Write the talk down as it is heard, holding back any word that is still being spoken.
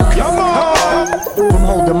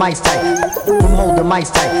hold the mic tight. Hold the mic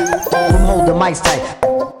tight. Hold the mic tight.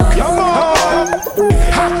 Come on,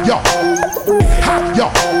 ha yo,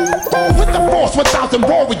 with the force, 1,000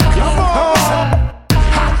 warriors. Come on,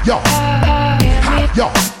 ha yo,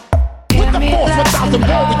 with the force, 1,000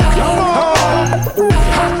 warriors. Come on,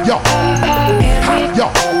 ha yo,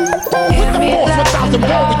 with the force, 1,000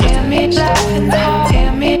 warriors.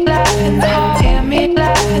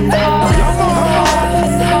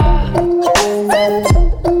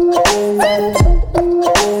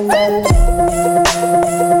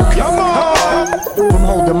 Come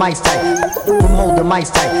hold the mic tight. Hold the mic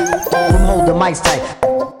tight. Hold the mic tight.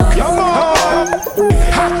 Come on,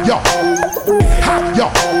 ha yo,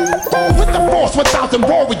 with the force, 1,000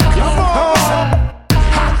 warriors. Come on,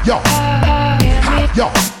 ha yo,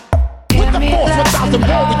 with the force, 1,000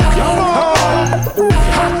 warriors. Come on,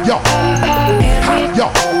 ha yo,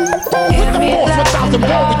 with the force, 1,000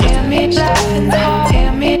 warriors.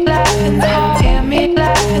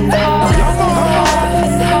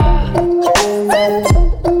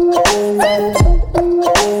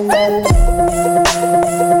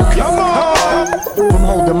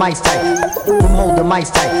 Hold the mic tight. Hold the mic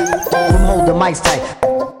tight. Hold the mic tight.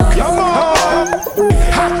 Come on,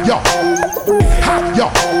 ha yo,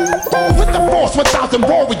 with the force, 1,000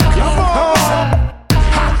 warriors. Come on,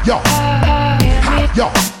 ha yo,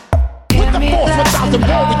 with the force, 1,000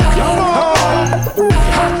 warriors. Come on,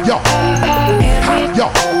 ha yo,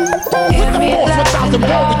 with the force, 1,000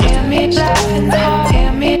 warriors.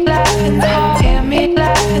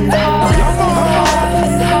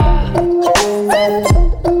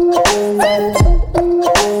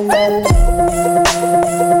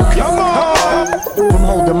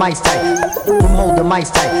 Hold the mic tight. Hold the mic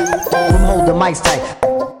tight. Hold the mic tight.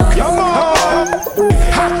 Come on,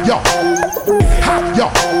 ha yo,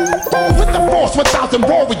 with the force, 1,000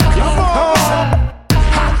 warriors. Come on,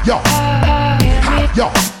 ha yo,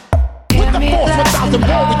 with the force, 1,000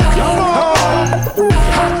 warriors. Come on,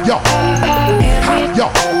 ha yo,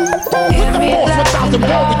 with the force, 1,000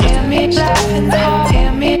 warriors.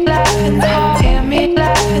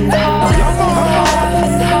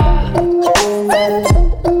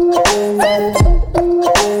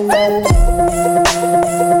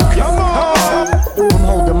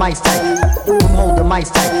 Hold the mic tight. Hold the mic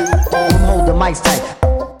tight. Hold the mic tight.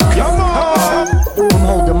 Come on,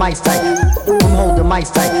 hold the mic tight. Hold the mic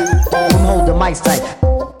tight. Hold the mic tight.